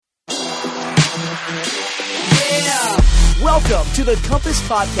Welcome to the Compass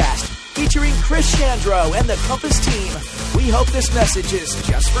Podcast, featuring Chris Shandrow and the Compass team. We hope this message is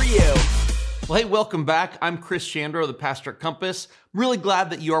just for you. Well, hey, welcome back. I'm Chris Shandrow, the pastor at Compass. I'm really glad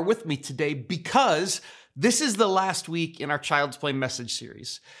that you are with me today because this is the last week in our Child's Play message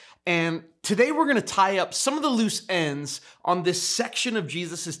series. And today we're going to tie up some of the loose ends on this section of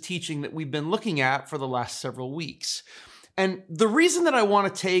Jesus' teaching that we've been looking at for the last several weeks. And the reason that I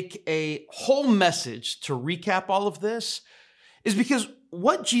want to take a whole message to recap all of this is because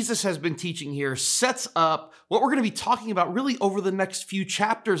what Jesus has been teaching here sets up what we're going to be talking about really over the next few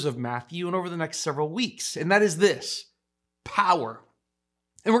chapters of Matthew and over the next several weeks. And that is this: power.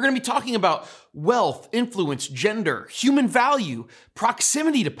 And we're going to be talking about wealth, influence, gender, human value,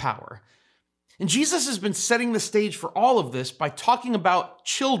 proximity to power. And Jesus has been setting the stage for all of this by talking about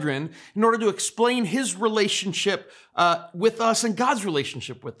children in order to explain his relationship with us and God's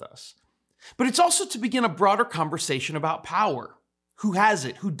relationship with us. But it's also to begin a broader conversation about power. Who has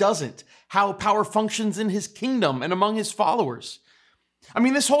it? Who doesn't? How power functions in his kingdom and among his followers. I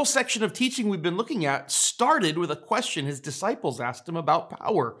mean, this whole section of teaching we've been looking at started with a question his disciples asked him about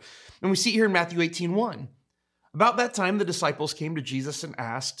power. And we see here in Matthew 18:1. About that time, the disciples came to Jesus and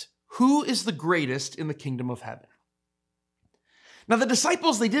asked, "Who is the greatest in the kingdom of heaven?" Now, the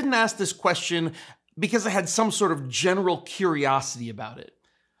disciples, they didn't ask this question because they had some sort of general curiosity about it.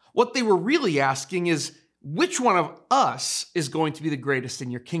 What they were really asking is, which one of us is going to be the greatest in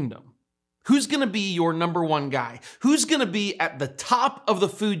your kingdom? Who's going to be your number one guy? Who's going to be at the top of the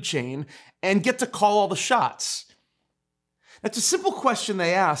food chain and get to call all the shots? That's a simple question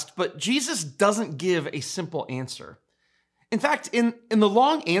they asked, but Jesus doesn't give a simple answer. In fact, in the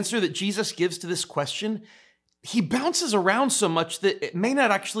long answer that Jesus gives to this question, he bounces around so much that it may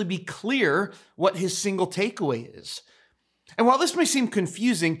not actually be clear what his single takeaway is. And while this may seem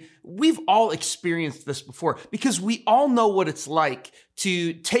confusing, we've all experienced this before because we all know what it's like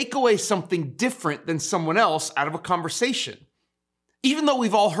to take away something different than someone else out of a conversation, even though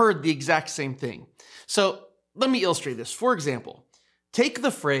we've all heard the exact same thing. So let me illustrate this. For example, take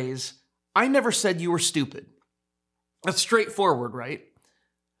the phrase, "I never said you were stupid." That's straightforward, right?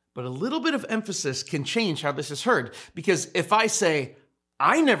 But a little bit of emphasis can change how this is heard, because if I say,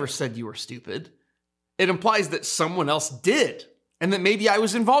 "I never said you were stupid," it implies that someone else did, and that maybe I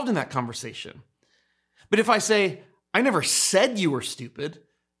was involved in that conversation. But if I say, "I never said you were stupid,"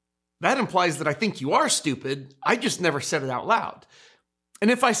 that implies that I think you are stupid, I just never said it out loud. And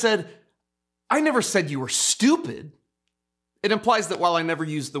if I said, "I never said you were stupid," it implies that while I never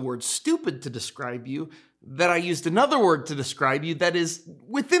used the word stupid to describe you, that I used another word to describe you that is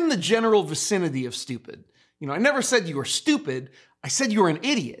within the general vicinity of stupid. I never said you were stupid, I said you were an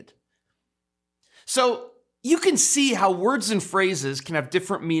idiot. So you can see how words and phrases can have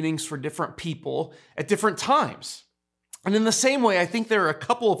different meanings for different people at different times. And in the same way, I think there are a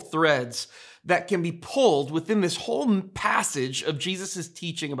couple of threads that can be pulled within this whole passage of Jesus'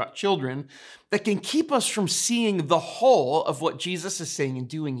 teaching about children that can keep us from seeing the whole of what Jesus is saying and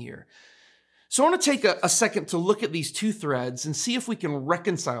doing here. So I want to take a second to look at these two threads and see if we can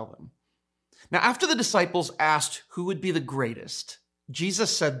reconcile them. Now, after the disciples asked who would be the greatest,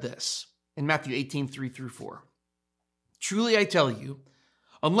 Jesus said this in Matthew 18:3-4. "Truly I tell you,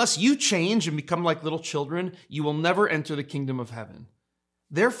 unless you change and become like little children, you will never enter the kingdom of heaven.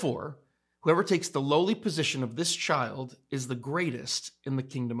 Therefore, whoever takes the lowly position of this child is the greatest in the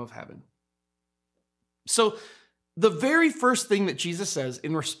kingdom of heaven." So the very first thing that Jesus says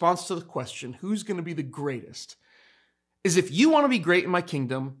in response to the question, who's going to be the greatest, is if you want to be great in my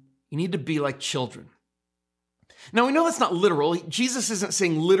kingdom, you need to be like children. Now, we know that's not literal. Jesus isn't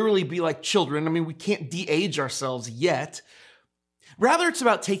saying literally be like children. I mean, we can't de-age ourselves yet. Rather, it's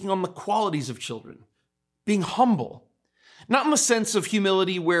about taking on the qualities of children, being humble. Not in the sense of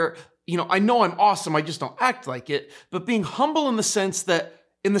humility where, I know I'm awesome, I just don't act like it, but being humble in the sense that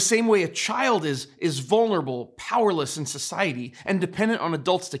in the same way a child is vulnerable, powerless in society, and dependent on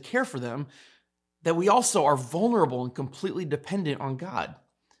adults to care for them, that we also are vulnerable and completely dependent on God.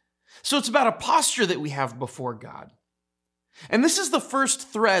 So it's about a posture that we have before God. And this is the first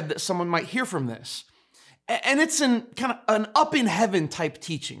thread that someone might hear from this. And it's kind of an up in heaven type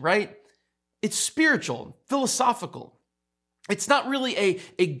teaching, right? It's spiritual, philosophical. It's not really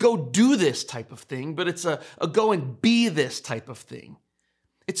a go do this type of thing, but it's a go and be this type of thing.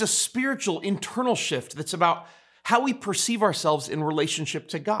 It's a spiritual internal shift that's about how we perceive ourselves in relationship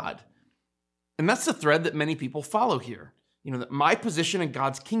to God. And that's the thread that many people follow here. That my position in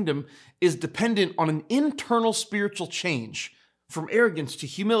God's kingdom is dependent on an internal spiritual change from arrogance to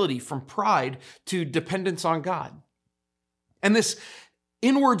humility, from pride to dependence on God. And this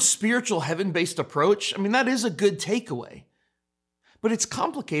inward spiritual heaven-based approach, that is a good takeaway. But it's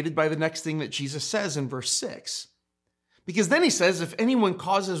complicated by the next thing that Jesus says in verse 6. Because then he says, if anyone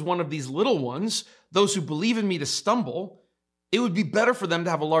causes one of these little ones, those who believe in me, to stumble, it would be better for them to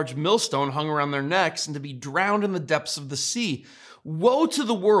have a large millstone hung around their necks and to be drowned in the depths of the sea. Woe to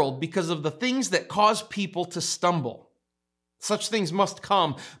the world because of the things that cause people to stumble. Such things must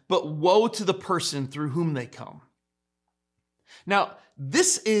come, but woe to the person through whom they come. Now,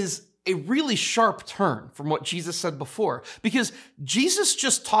 this is a really sharp turn from what Jesus said before, because Jesus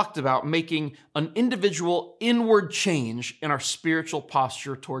just talked about making an individual inward change in our spiritual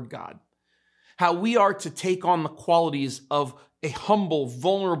posture toward God. How we are to take on the qualities of a humble,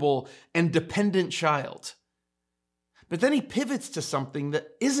 vulnerable, and dependent child. But then he pivots to something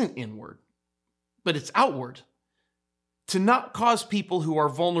that isn't inward, but it's outward. To not cause people who are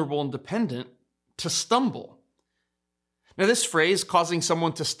vulnerable and dependent to stumble. Now, this phrase, causing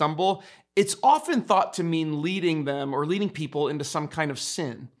someone to stumble, it's often thought to mean leading them or leading people into some kind of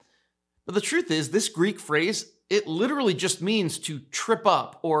sin. But the truth is, this Greek phrase, it literally just means to trip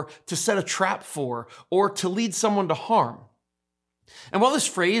up or to set a trap for or to lead someone to harm. And while this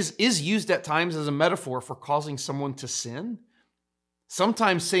phrase is used at times as a metaphor for causing someone to sin,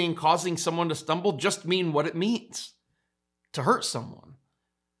 sometimes saying causing someone to stumble just mean what it means, to hurt someone.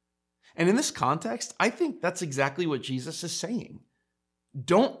 And in this context, I think that's exactly what Jesus is saying.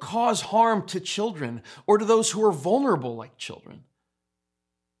 Don't cause harm to children or to those who are vulnerable like children.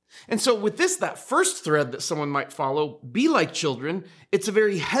 And so with this, that first thread that someone might follow, be like children, it's a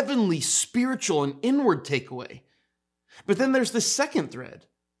very heavenly, spiritual, and inward takeaway. But then there's the second thread,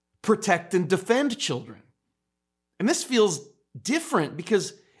 protect and defend children. And this feels different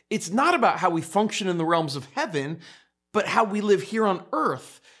because it's not about how we function in the realms of heaven, but how we live here on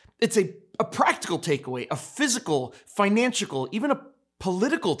earth. It's a practical takeaway, a physical, financial, even a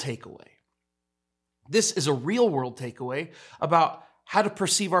political takeaway. This is a real world takeaway about how to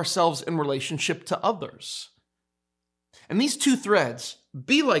perceive ourselves in relationship to others. And these two threads,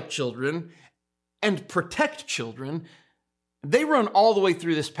 be like children and protect children, they run all the way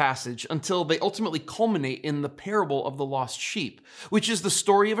through this passage until they ultimately culminate in the parable of the lost sheep, which is the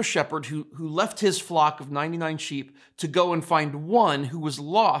story of a shepherd who left his flock of 99 sheep to go and find one who was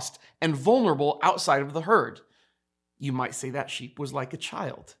lost and vulnerable outside of the herd. You might say that sheep was like a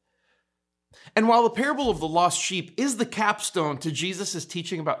child. And while the parable of the lost sheep is the capstone to Jesus'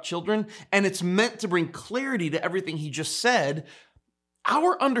 teaching about children, and it's meant to bring clarity to everything he just said,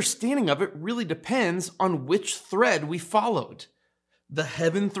 our understanding of it really depends on which thread we followed, the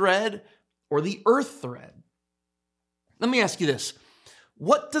heaven thread or the earth thread. Let me ask you this.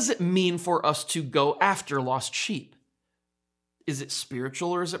 What does it mean for us to go after lost sheep? Is it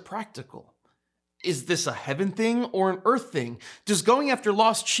spiritual or is it practical? Is this a heaven thing or an earth thing? Does going after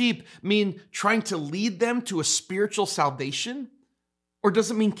lost sheep mean trying to lead them to a spiritual salvation? Or does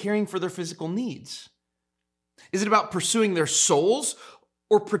it mean caring for their physical needs? Is it about pursuing their souls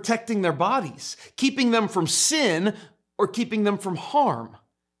or protecting their bodies, keeping them from sin or keeping them from harm?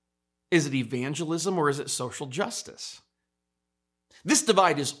 Is it evangelism or is it social justice? This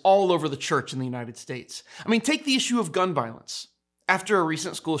divide is all over the church in the United States. Take the issue of gun violence. After a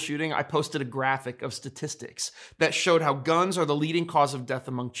recent school shooting, I posted a graphic of statistics that showed how guns are the leading cause of death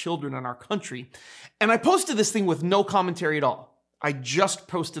among children in our country. And I posted this thing with no commentary at all. I just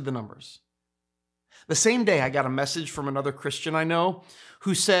posted the numbers. The same day, I got a message from another Christian I know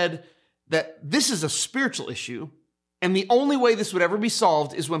who said that this is a spiritual issue, and the only way this would ever be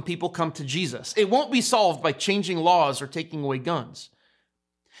solved is when people come to Jesus. It won't be solved by changing laws or taking away guns.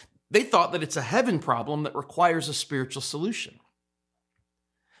 They thought that it's a heaven problem that requires a spiritual solution.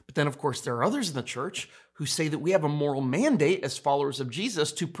 But then, of course, there are others in the church who say that we have a moral mandate as followers of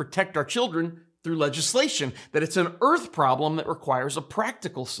Jesus to protect our children through legislation, that it's an earth problem that requires a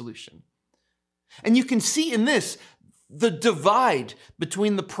practical solution. And you can see in this the divide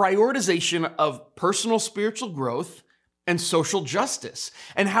between the prioritization of personal spiritual growth and social justice,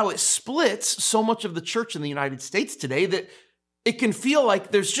 and how it splits so much of the church in the United States today that it can feel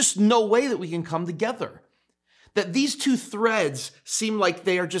like there's just no way that we can come together. That these two threads seem like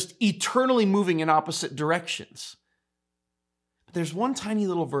they are just eternally moving in opposite directions. But there's one tiny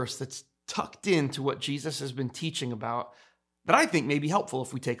little verse that's tucked into what Jesus has been teaching about that I think may be helpful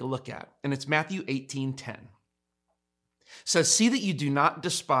if we take a look at. And it's Matthew 18:10. It says, "See that you do not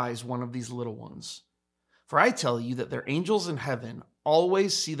despise one of these little ones. For I tell you that their angels in heaven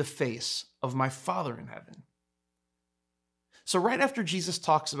always see the face of my Father in heaven." So right after Jesus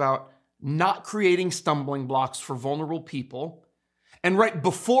talks about not creating stumbling blocks for vulnerable people, and right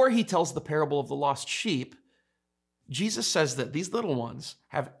before he tells the parable of the lost sheep, Jesus says that these little ones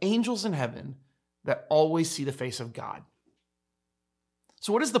have angels in heaven that always see the face of God.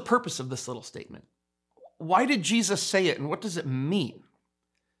 So what is the purpose of this little statement? Why did Jesus say it, and what does it mean?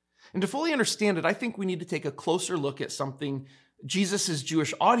 And to fully understand it, I think we need to take a closer look at something Jesus'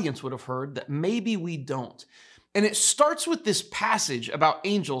 Jewish audience would have heard that maybe we don't. And it starts with this passage about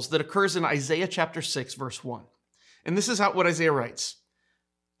angels that occurs in Isaiah chapter 6, verse 1. And this is what Isaiah writes.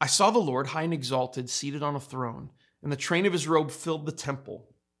 I saw the Lord high and exalted, seated on a throne, and the train of his robe filled the temple.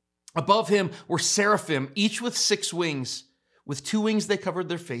 Above him were seraphim, each with 6 wings. With 2 wings they covered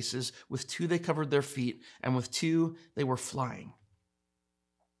their faces, with 2 they covered their feet, and with 2 they were flying.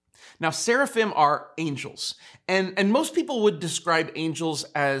 Now, seraphim are angels, and most people would describe angels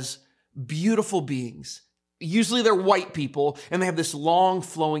as beautiful beings. Usually they're white people, and they have this long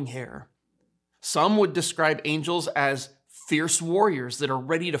flowing hair. Some would describe angels as fierce warriors that are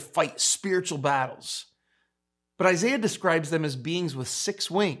ready to fight spiritual battles. But Isaiah describes them as beings with 6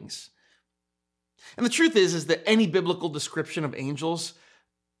 wings. And the truth is that any biblical description of angels,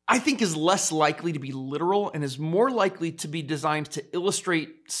 I think, is less likely to be literal and is more likely to be designed to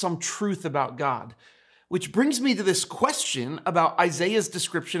illustrate some truth about God. Which brings me to this question about Isaiah's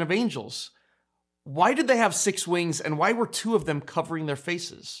description of angels. Why did they have 6 wings, and why were 2 of them covering their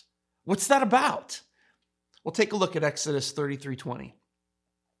faces? What's that about? Well, take a look at Exodus 33:20.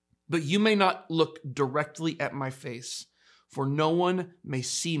 But you may not look directly at my face, for no one may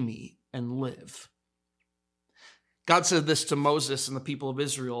see me and live. God said this to Moses and the people of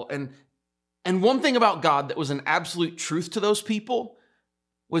Israel. And one thing about God that was an absolute truth to those people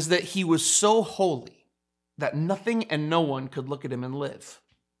was that he was so holy that nothing and no one could look at him and live.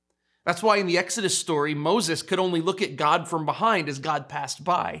 That's why in the Exodus story, Moses could only look at God from behind as God passed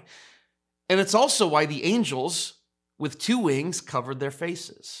by. And it's also why the angels with 2 wings covered their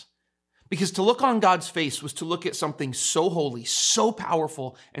faces. Because to look on God's face was to look at something so holy, so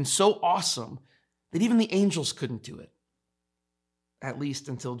powerful, and so awesome that even the angels couldn't do it. At least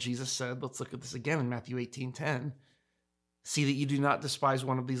until Jesus said, let's look at this again in Matthew 18:10. See that you do not despise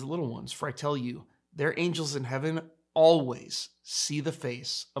one of these little ones, for I tell you, their angels in heaven always see the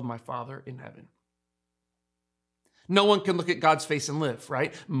face of my Father in heaven. No one can look at God's face and live,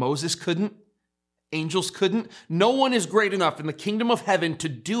 right? Moses couldn't. Angels couldn't. No one is great enough in the kingdom of heaven to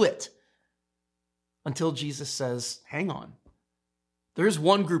do it until Jesus says, hang on. There is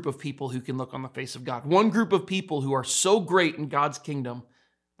one group of people who can look on the face of God. One group of people who are so great in God's kingdom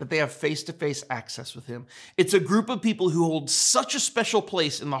that they have face-to-face access with him. It's a group of people who hold such a special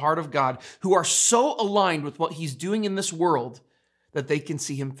place in the heart of God, who are so aligned with what he's doing in this world that they can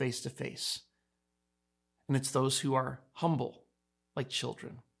see him face-to-face. And it's those who are humble, like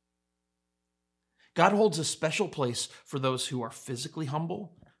children. God holds a special place for those who are physically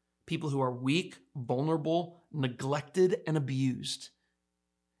humble, people who are weak, vulnerable, neglected, and abused.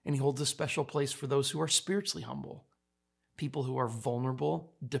 And he holds a special place for those who are spiritually humble, people who are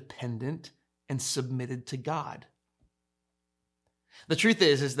vulnerable, dependent, and submitted to God. The truth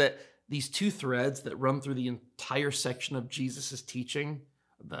is that these 2 threads that run through the entire section of Jesus' teaching,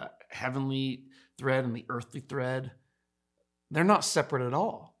 the heavenly thread and the earthly thread, they're not separate at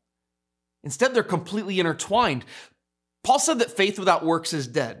all. Instead, they're completely intertwined. Paul said that faith without works is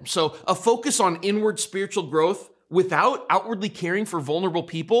dead. So a focus on inward spiritual growth without outwardly caring for vulnerable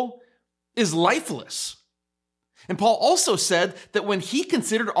people is lifeless. And Paul also said that when he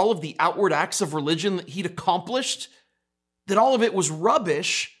considered all of the outward acts of religion that he'd accomplished, that all of it was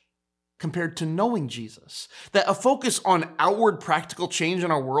rubbish compared to knowing Jesus. That a focus on outward practical change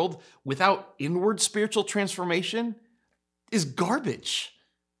in our world without inward spiritual transformation is garbage.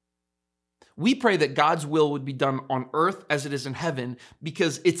 We pray that God's will would be done on earth as it is in heaven,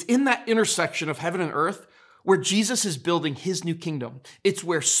 because it's in that intersection of heaven and earth where Jesus is building his new kingdom. It's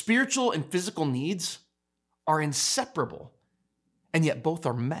where spiritual and physical needs are inseparable, and yet both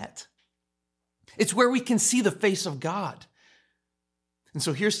are met. It's where we can see the face of God. And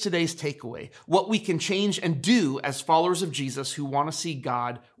so here's today's takeaway: what we can change and do as followers of Jesus who want to see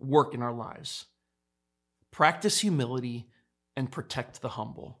God work in our lives. Practice humility and protect the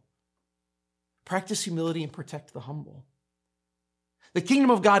humble. Practice humility and protect the humble. The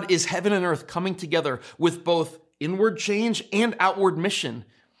kingdom of God is heaven and earth coming together with both inward change and outward mission.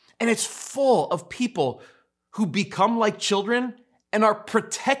 And it's full of people who become like children and are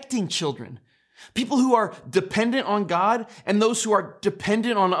protecting children. People who are dependent on God and those who are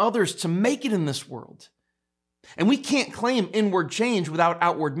dependent on others to make it in this world. And we can't claim inward change without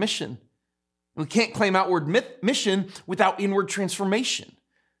outward mission. We can't claim outward mission without inward transformation.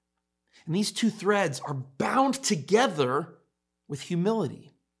 And these 2 threads are bound together with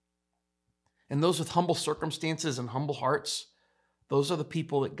humility. And those with humble circumstances and humble hearts, those are the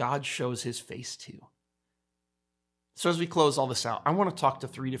people that God shows his face to. So as we close all this out, I want to talk to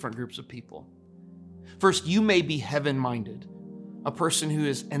 3 different groups of people. First, you may be heaven-minded, a person who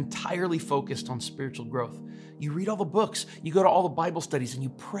is entirely focused on spiritual growth. You read all the books, you go to all the Bible studies, and you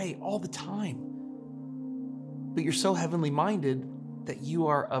pray all the time. But you're so heavenly minded that you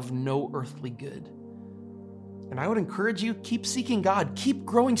are of no earthly good. And I would encourage you, keep seeking God, keep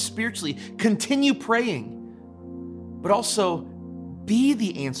growing spiritually, continue praying, but also be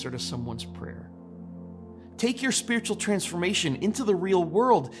the answer to someone's prayer. Take your spiritual transformation into the real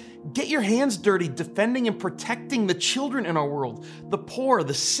world. Get your hands dirty defending and protecting the children in our world, the poor,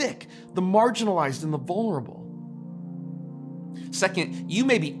 the sick, the marginalized, and the vulnerable. Second, you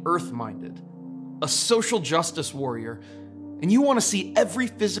may be earth-minded, a social justice warrior, and you want to see every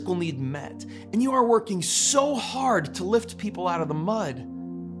physical need met, and you are working so hard to lift people out of the mud,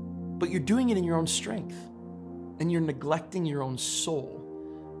 but you're doing it in your own strength, and you're neglecting your own soul.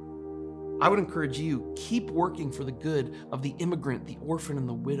 I would encourage you, keep working for the good of the immigrant, the orphan, and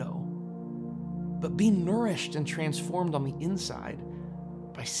the widow, but be nourished and transformed on the inside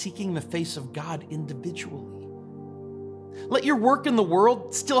by seeking the face of God individually. Let your work in the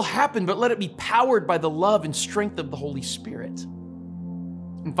world still happen, but let it be powered by the love and strength of the Holy Spirit.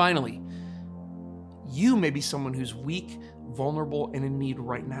 And finally, you may be someone who's weak, vulnerable, and in need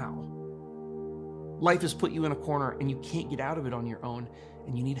right now. Life has put you in a corner and you can't get out of it on your own,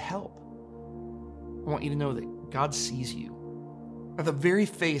 and you need help. I want you to know that God sees you, that the very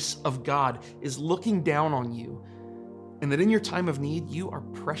face of God is looking down on you, and that in your time of need, you are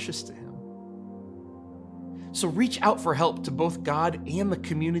precious to Him. So reach out for help to both God and the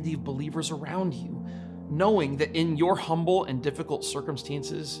community of believers around you, knowing that in your humble and difficult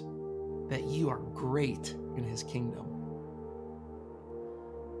circumstances, that you are great in His kingdom.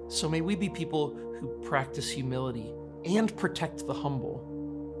 So may we be people who practice humility and protect the humble,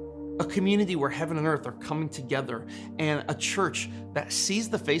 a community where heaven and earth are coming together, and a church that sees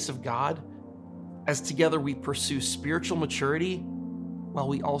the face of God as together we pursue spiritual maturity while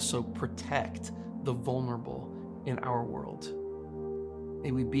we also protect the vulnerable in our world.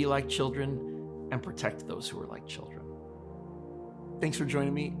 May we be like children and protect those who are like children. Thanks for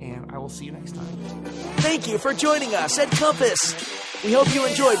joining me, and I will see you next time. Thank you for joining us at Compass. We hope you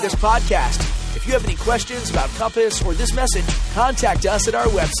enjoyed this podcast. If you have any questions about Compass or this message, contact us at our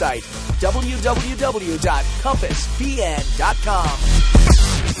website, www.compassbn.com.